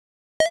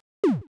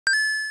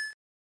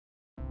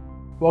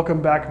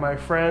Welcome back, my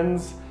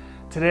friends.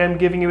 Today I'm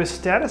giving you a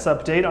status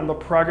update on the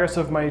progress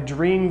of my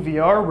dream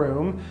VR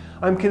room.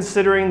 I'm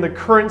considering the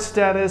current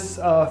status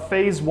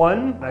phase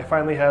 1. I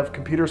finally have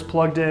computers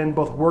plugged in,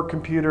 both work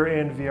computer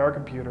and VR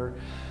computer.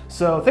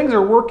 So things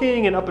are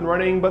working and up and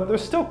running, but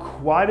there's still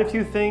quite a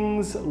few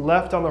things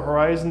left on the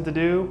horizon to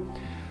do.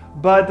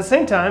 But at the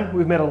same time,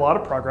 we've made a lot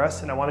of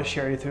progress, and I want to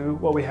share you through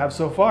what we have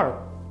so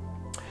far.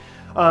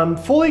 I'm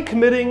fully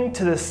committing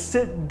to the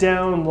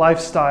sit-down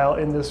lifestyle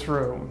in this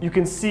room. You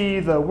can see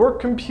the work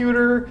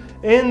computer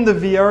and the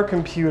VR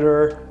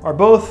computer are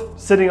both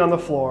sitting on the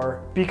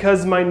floor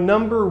because my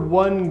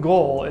 #1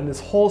 goal in this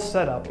whole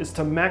setup is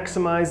to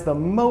maximize the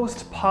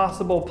most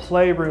possible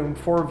playroom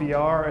for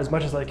VR as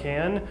much as I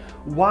can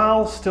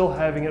while still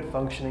having it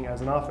functioning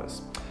as an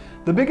office.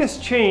 The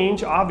biggest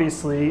change,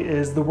 obviously,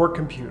 is the work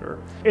computer.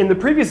 In the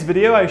previous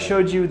video, I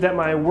showed you that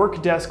my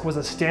work desk was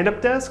a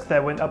stand-up desk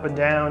that went up and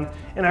down,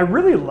 and I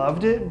really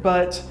loved it,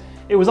 but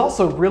it was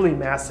also really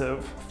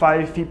massive,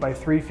 5 feet by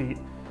 3 feet.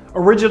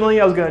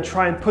 Originally, I was gonna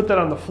try and put that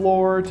on the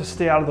floor to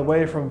stay out of the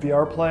way from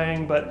VR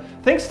playing, but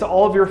thanks to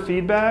all of your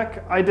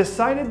feedback, I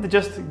decided to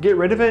just get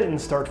rid of it and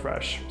start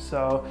fresh.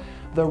 So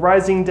the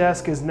rising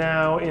desk is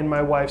now in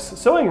my wife's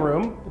sewing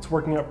room. It's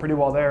working out pretty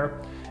well there.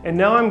 And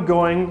now I'm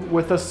going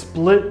with a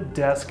split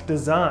desk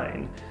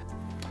design.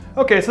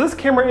 Okay, so this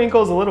camera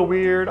angle is a little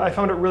weird. I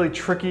found it really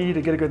tricky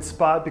to get a good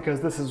spot because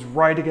this is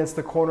right against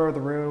the corner of the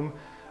room.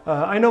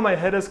 I know my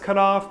head is cut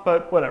off,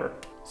 but whatever.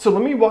 So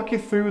let me walk you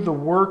through the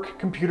work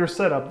computer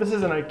setup. This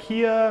is an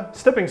IKEA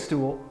stepping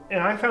stool,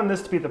 and I found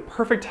this to be the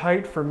perfect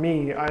height for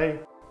me. I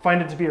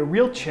find it to be a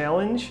real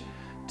challenge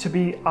to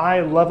be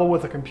eye level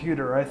with a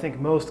computer. I think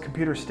most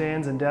computer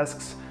stands and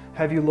desks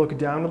have you look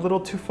down a little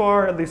too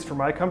far, at least for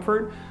my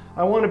comfort.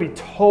 I want to be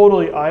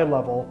totally eye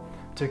level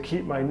to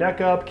keep my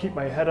neck up, keep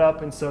my head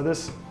up, and so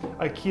this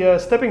IKEA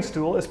stepping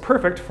stool is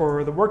perfect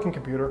for the working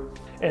computer.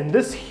 And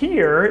this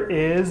here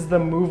is the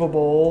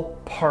movable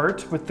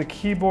part with the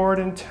keyboard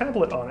and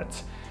tablet on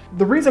it.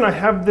 The reason I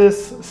have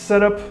this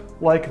set up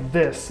like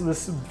this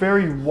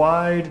very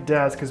wide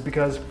desk, is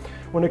because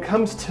when it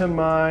comes to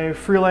my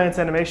freelance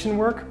animation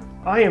work,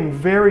 I am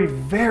very,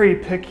 very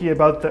picky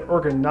about the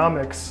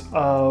ergonomics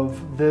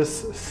of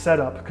this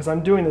setup because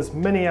I'm doing this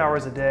many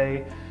hours a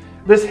day.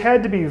 This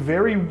had to be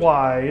very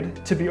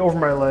wide to be over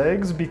my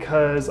legs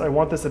because I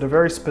want this at a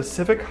very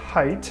specific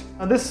height.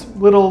 Now this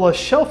little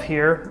shelf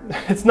here,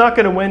 it's not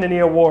going to win any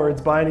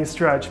awards by any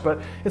stretch, but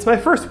it's my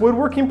first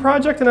woodworking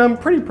project and I'm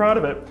pretty proud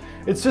of it.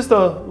 It's just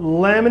a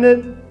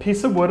laminate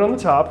piece of wood on the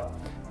top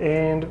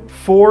and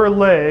 4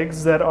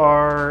 legs that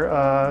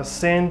are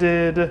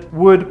sanded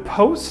wood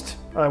post.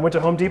 I went to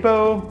Home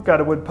Depot,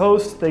 got a wood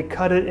post. They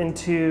cut it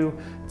into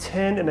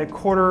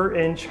 10¼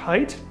 inch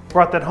height.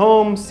 Brought that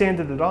home,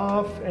 sanded it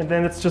off, and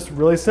then it's just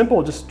really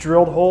simple. Just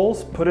drilled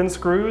holes, put in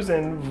screws,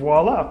 and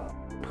voila.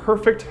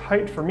 Perfect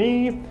height for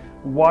me,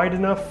 wide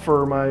enough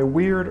for my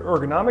weird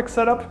ergonomic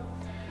setup,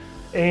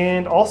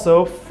 and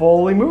also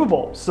fully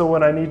movable. So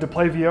when I need to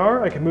play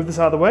VR, I can move this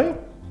out of the way.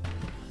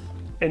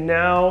 And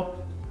now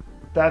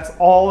that's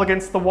all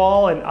against the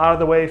wall and out of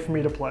the way for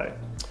me to play.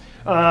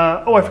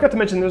 Oh, I forgot to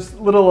mention there's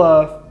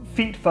little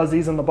feet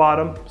fuzzies on the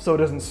bottom so it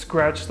doesn't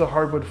scratch the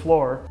hardwood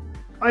floor.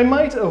 I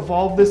might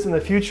evolve this in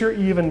the future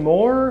even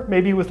more,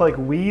 maybe with like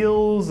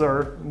wheels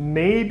or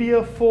maybe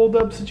a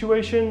fold-up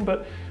situation,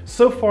 but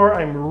so far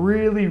I'm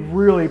really,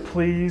 really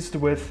pleased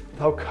with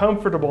how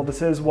comfortable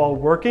this is while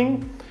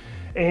working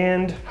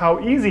and how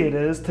easy it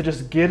is to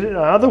just get it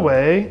out of the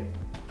way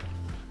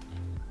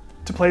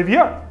to play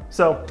VR.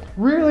 So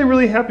really,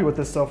 really happy with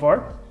this so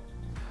far.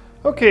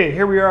 Okay,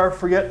 here we are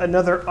for yet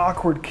another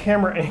awkward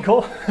camera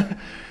angle.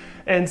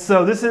 And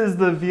so this is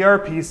the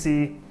VR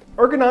PC.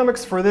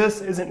 Ergonomics for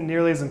this isn't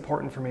nearly as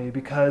important for me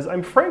because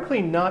I'm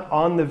frankly not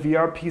on the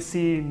VR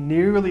PC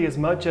nearly as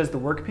much as the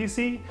work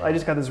PC. I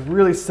just got this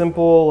really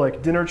simple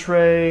like dinner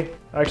tray.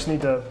 I actually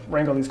need to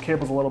wrangle these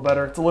cables a little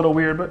better. It's a little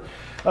weird,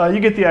 but you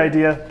get the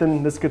idea.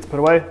 Then this gets put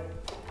away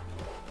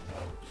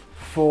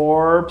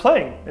for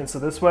playing. And so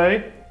this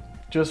way,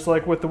 just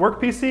like with the work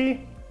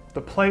PC,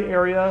 the play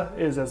area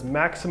is as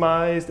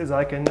maximized as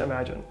I can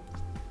imagine.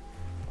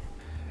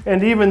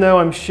 And even though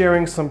I'm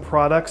sharing some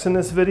products in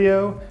this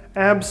video,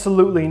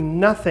 absolutely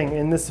nothing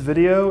in this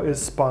video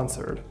is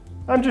sponsored.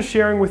 I'm just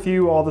sharing with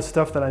you all the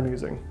stuff that I'm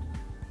using.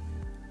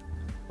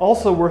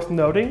 Also worth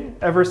noting,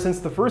 ever since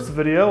the first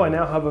video, I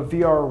now have a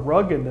VR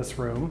rug in this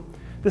room.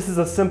 This is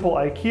a simple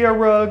IKEA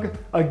rug,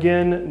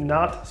 again,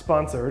 not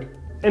sponsored.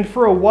 And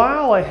for a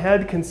while I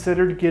had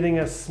considered getting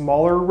a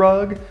smaller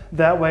rug,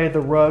 that way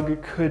the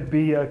rug could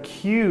be a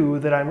cue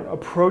that I'm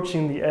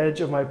approaching the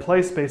edge of my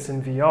play space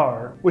in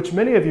VR, which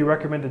many of you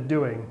recommended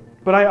doing.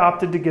 But I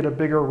opted to get a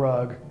bigger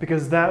rug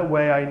because that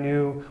way I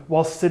knew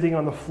while sitting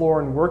on the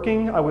floor and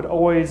working, I would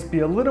always be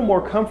a little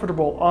more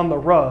comfortable on the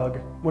rug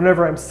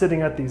whenever I'm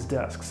sitting at these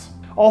desks.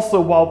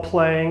 Also, while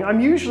playing, I'm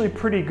usually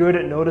pretty good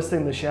at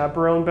noticing the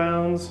chaperone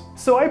bounds,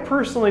 so I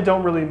personally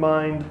don't really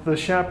mind the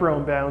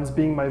chaperone bounds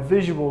being my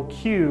visual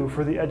cue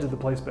for the edge of the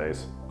play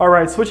space.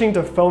 Alright, switching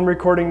to phone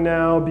recording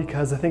now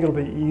because I think it'll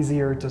be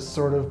easier to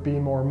sort of be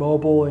more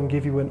mobile and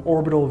give you an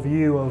orbital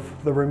view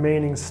of the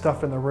remaining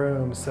stuff in the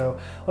room. So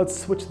let's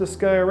switch this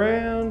guy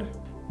around.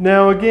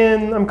 Now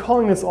again, I'm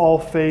calling this all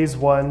phase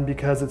 1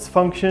 because it's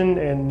function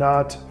and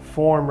not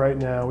form right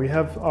now. We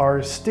have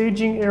our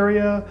staging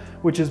area,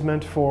 which is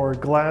meant for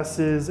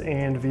glasses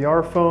and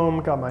VR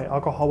foam. Got my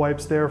alcohol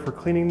wipes there for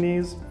cleaning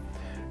these.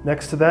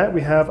 Next to that,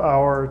 we have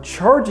our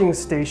charging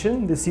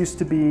station. This used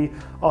to be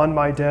on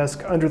my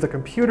desk under the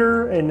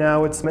computer, and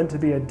now it's meant to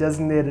be a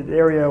designated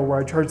area where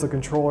I charge the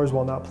controllers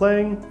while not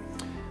playing.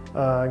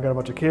 I got a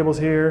bunch of cables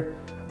here.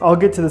 I'll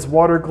get to this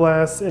water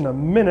glass in a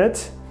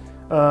minute.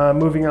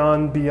 Moving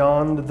on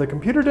beyond the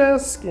computer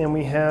desk, and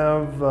we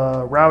have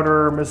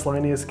router,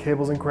 miscellaneous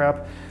cables and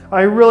crap.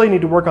 I really need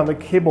to work on the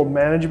cable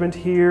management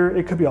here.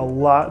 It could be a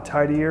lot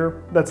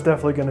tidier. That's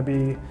definitely going to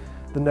be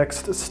the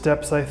next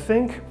steps, I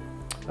think.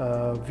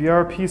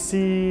 VR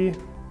PC,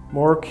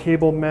 more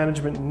cable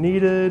management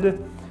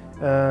needed.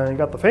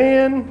 Got the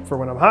fan for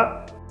when I'm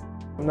hot.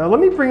 Now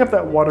let me bring up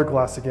that water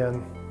glass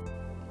again.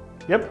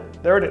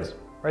 Yep, there it is,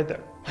 right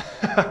there.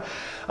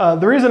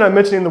 The reason I'm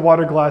mentioning the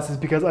water glass is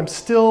because I'm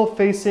still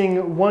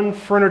facing one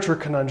furniture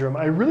conundrum.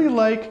 I really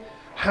like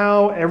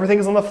how everything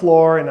is on the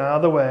floor and out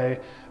of the way,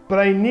 but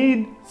I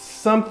need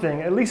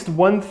something, at least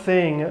one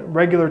thing,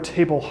 regular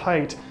table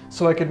height,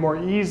 so I could more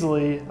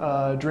easily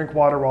drink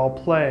water while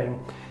playing.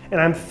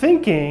 And I'm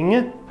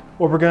thinking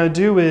what we're gonna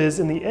do is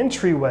in the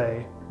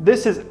entryway,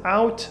 this is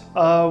out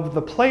of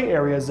the play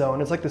area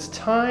zone. It's like this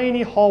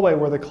tiny hallway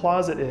where the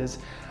closet is.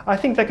 I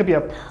think that could be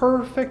a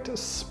perfect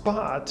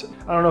spot.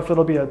 I don't know if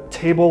it'll be a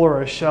table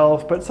or a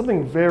shelf, but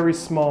something very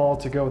small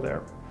to go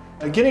there.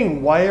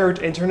 Getting wired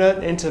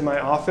internet into my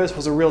office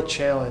was a real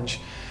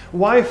challenge.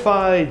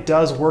 Wi-Fi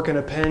does work in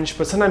a pinch,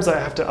 but sometimes I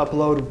have to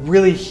upload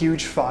really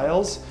huge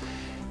files,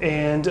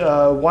 and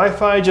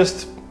Wi-Fi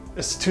just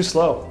is too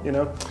slow, you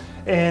know?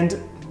 And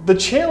the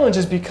challenge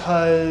is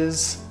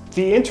because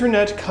the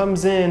internet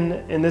comes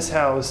in this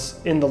house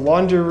in the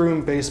laundry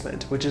room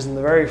basement, which is in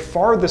the very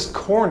farthest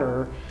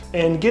corner,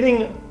 and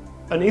getting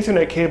an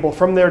Ethernet cable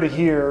from there to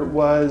here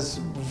was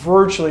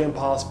virtually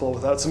impossible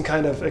without some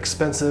kind of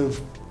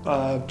expensive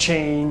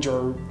change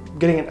or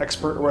getting an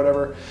expert or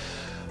whatever.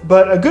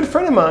 But a good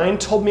friend of mine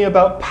told me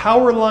about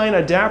power line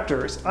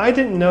adapters. I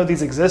didn't know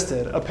these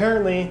existed.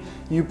 Apparently,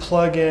 you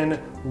plug in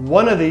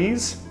one of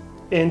these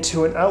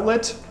into an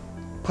outlet,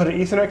 put an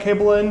Ethernet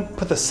cable in,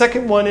 put the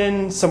second one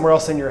in somewhere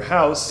else in your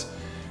house,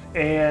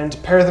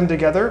 and pair them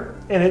together,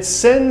 and it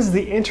sends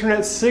the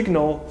internet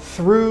signal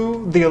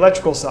through the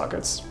electrical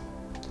sockets.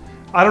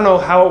 I don't know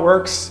how it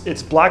works,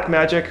 it's black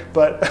magic,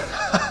 but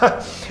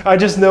I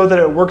just know that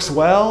it works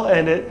well,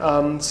 and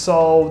it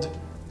solved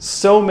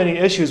so many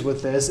issues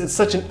with this. It's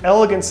such an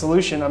elegant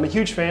solution. I'm a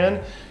huge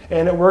fan,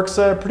 and it works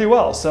pretty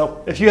well.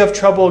 So if you have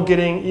trouble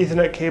getting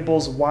Ethernet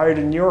cables wired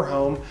in your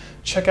home,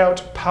 check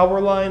out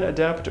Powerline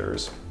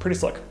adapters. Pretty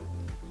slick.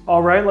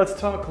 All right, let's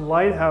talk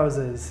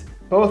lighthouses.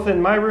 Both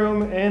in my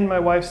room and my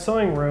wife's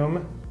sewing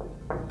room,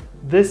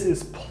 this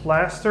is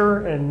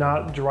plaster and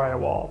not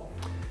drywall.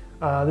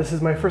 This is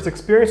my first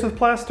experience with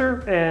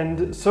plaster,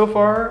 and so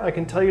far I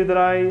can tell you that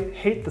I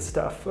hate the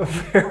stuff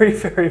very,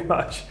 very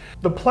much.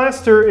 The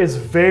plaster is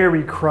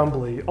very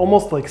crumbly,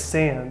 almost like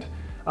sand.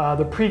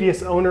 The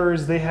previous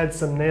owners, they had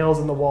some nails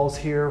in the walls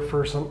here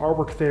for some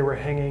artwork they were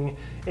hanging,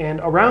 and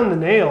around the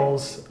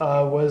nails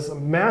was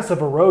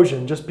massive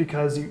erosion just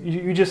because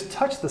you just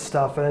touch the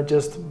stuff and it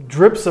just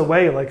drips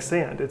away like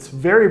sand. It's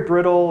very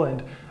brittle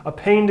and a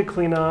pain to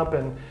clean up,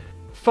 and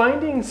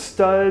finding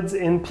studs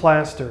in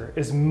plaster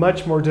is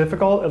much more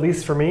difficult, at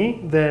least for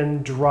me,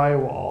 than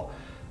drywall.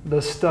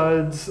 The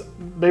studs,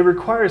 they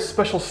require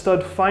special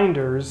stud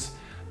finders,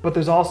 but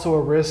there's also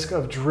a risk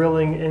of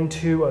drilling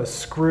into a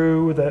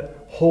screw that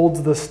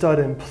holds the stud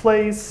in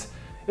place.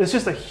 It's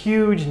just a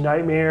huge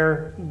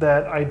nightmare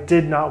that I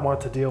did not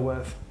want to deal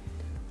with.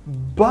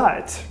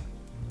 But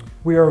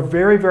we are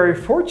very, very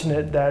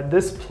fortunate that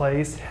this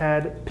place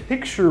had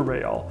picture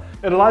rail.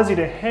 It allows you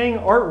to hang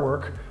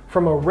artwork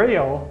from a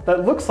rail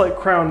that looks like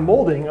crown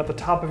molding at the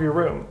top of your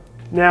room.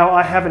 Now,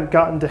 I haven't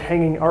gotten to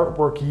hanging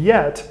artwork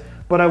yet,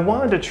 but I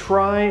wanted to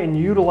try and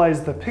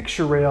utilize the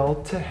picture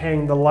rail to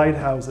hang the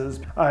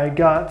lighthouses. I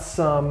got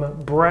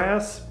some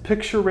brass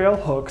picture rail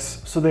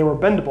hooks so they were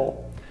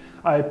bendable.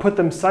 I put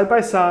them side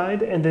by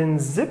side and then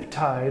zip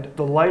tied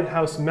the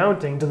lighthouse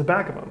mounting to the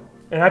back of them.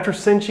 And after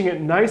cinching it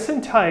nice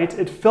and tight,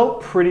 it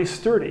felt pretty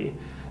sturdy.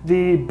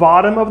 The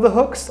bottom of the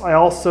hooks, I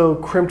also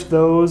crimped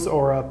those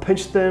or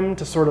pinched them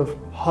to sort of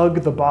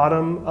hug the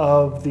bottom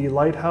of the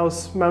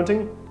lighthouse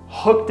mounting.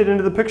 Hooked it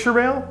into the picture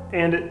rail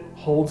and it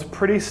holds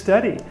pretty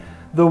steady.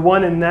 The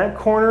one in that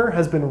corner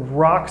has been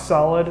rock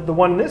solid. The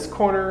one in this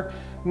corner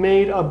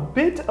made a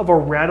bit of a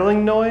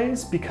rattling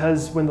noise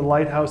because when the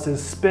lighthouse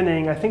is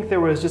spinning, I think there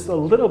was just a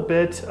little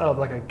bit of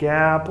like a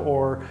gap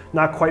or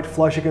not quite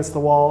flush against the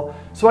wall.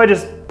 So I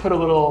just put a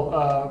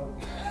little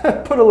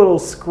put a little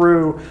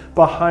screw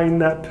behind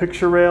that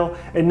picture rail,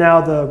 and now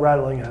the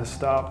rattling has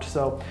stopped.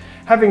 So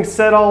having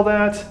said all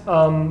that,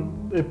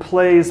 it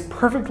plays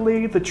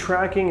perfectly, the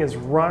tracking is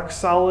rock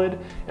solid,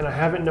 and I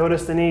haven't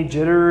noticed any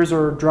jitters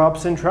or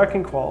drops in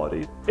tracking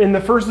quality. In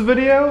the first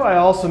video, I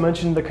also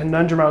mentioned the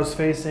conundrum I was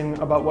facing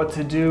about what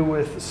to do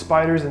with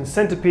spiders and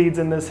centipedes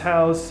in this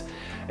house,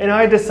 and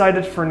I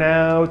decided for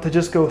now to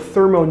just go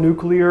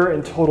thermonuclear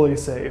and totally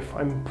safe.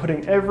 I'm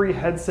putting every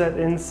headset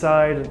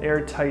inside an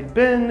airtight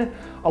bin,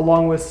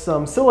 along with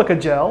some silica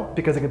gel,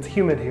 because it gets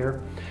humid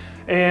here.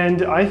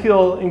 And I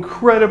feel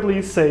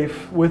incredibly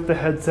safe with the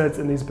headsets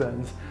in these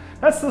bins.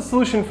 That's the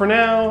solution for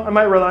now. I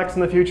might relax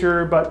in the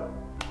future, but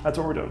that's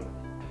what we're doing.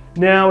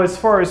 Now, as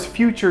far as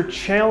future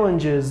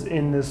challenges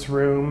in this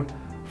room,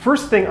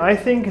 first thing I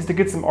think is to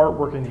get some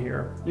artwork in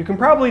here. You can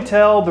probably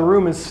tell the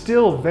room is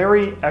still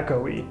very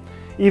echoey.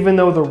 Even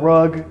though the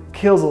rug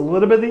kills a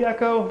little bit of the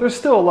echo, there's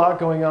still a lot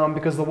going on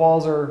because the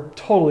walls are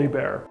totally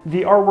bare.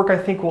 The artwork I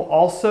think will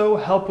also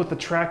help with the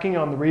tracking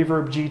on the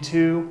Reverb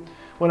G2.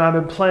 When I've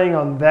been playing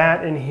on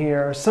that in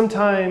here,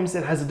 sometimes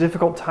it has a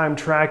difficult time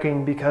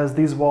tracking because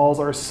these walls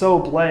are so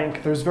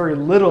blank, there's very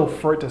little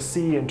for it to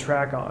see and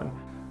track on.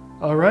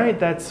 All right,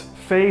 that's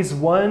phase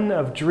 1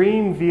 of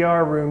Dream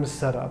VR Room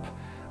setup.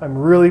 I'm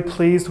really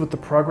pleased with the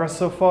progress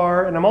so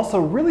far, and I'm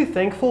also really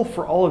thankful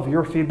for all of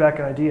your feedback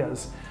and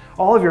ideas.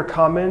 All of your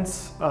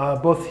comments,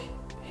 both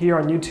here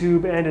on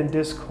YouTube and in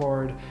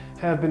Discord,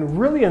 have been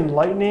really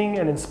enlightening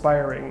and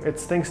inspiring.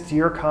 It's thanks to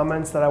your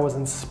comments that I was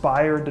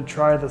inspired to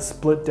try the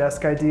split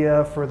desk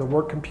idea for the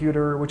work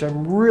computer, which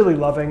I'm really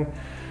loving.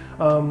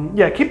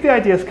 Yeah, keep the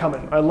ideas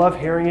coming. I love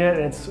hearing it,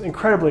 and it's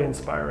incredibly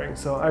inspiring,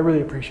 so I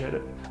really appreciate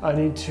it. I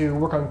need to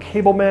work on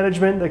cable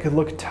management that could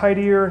look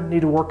tidier,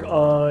 need to work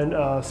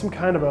on some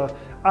kind of a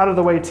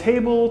out-of-the-way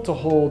table to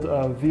hold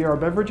VR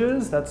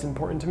beverages. That's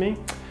important to me.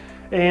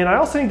 And I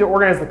also need to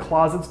organize the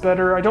closets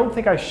better. I don't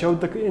think I showed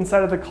the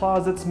inside of the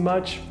closets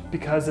much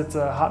because it's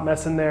a hot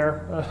mess in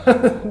there.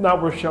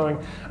 Not worth showing.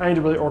 I need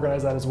to really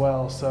organize that as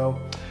well. So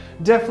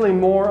definitely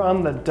more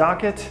on the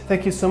docket.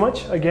 Thank you so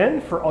much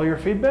again for all your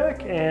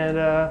feedback, and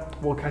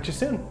we'll catch you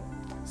soon.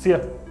 See ya.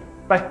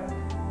 Bye.